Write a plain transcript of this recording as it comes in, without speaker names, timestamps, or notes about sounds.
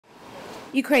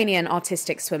Ukrainian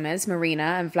artistic swimmers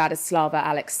Maryna and Vladyslava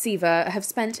Aleksiiva have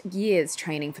spent years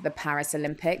training for the Paris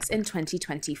Olympics in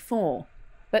 2024.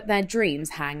 But their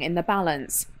dreams hang in the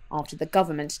balance after the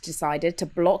government decided to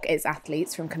block its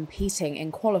athletes from competing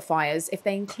in qualifiers if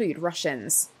they include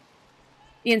Russians.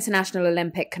 The International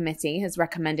Olympic Committee has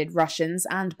recommended Russians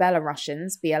and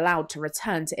Belarusians be allowed to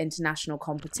return to international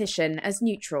competition as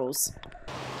neutrals.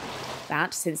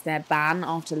 That since their ban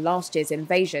after last year's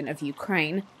invasion of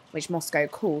Ukraine, which Moscow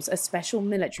calls a special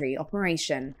military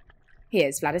operation.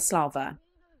 Here's Vladyslava.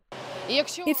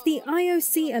 If the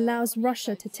IOC allows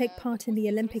Russia to take part in the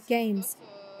Olympic Games,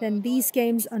 then these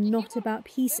games are not about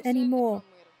peace anymore.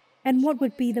 And what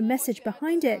would be the message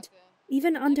behind it,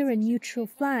 even under a neutral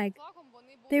flag?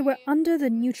 They were under the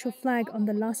neutral flag on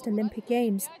the last Olympic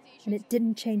Games, and it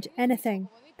didn't change anything.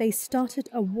 They started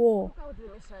a war.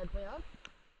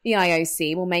 The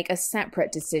IOC will make a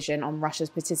separate decision on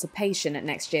Russia's participation at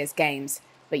next year's Games,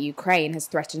 but Ukraine has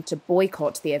threatened to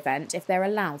boycott the event if they're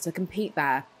allowed to compete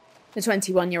there. The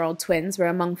 21-year-old twins were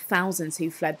among thousands who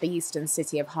fled the eastern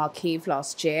city of Kharkiv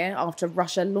last year after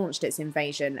Russia launched its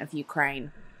invasion of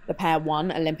Ukraine. The pair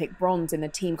won Olympic bronze in the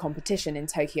team competition in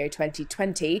Tokyo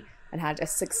 2020 and had a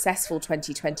successful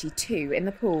 2022 in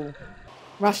the pool.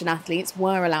 Russian athletes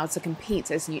were allowed to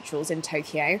compete as neutrals in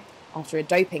Tokyo after a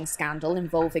doping scandal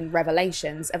involving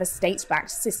revelations of a state-backed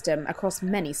system across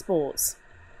many sports.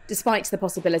 Despite the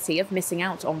possibility of missing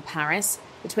out on Paris,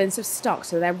 the twins have stuck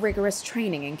to their rigorous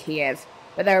training in Kyiv,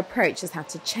 but their approach has had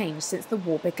to change since the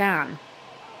war began.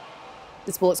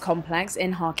 The sports complex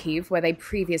in Kharkiv, where they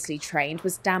previously trained,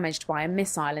 was damaged by a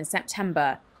missile in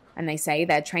September, and they say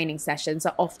their training sessions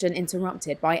are often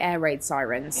interrupted by air raid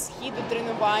sirens.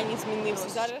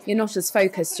 You're not as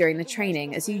focused during the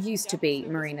training as you used to be,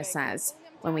 Maryna says.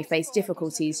 When we face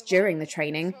difficulties during the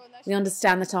training, we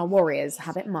understand that our warriors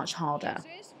have it much harder.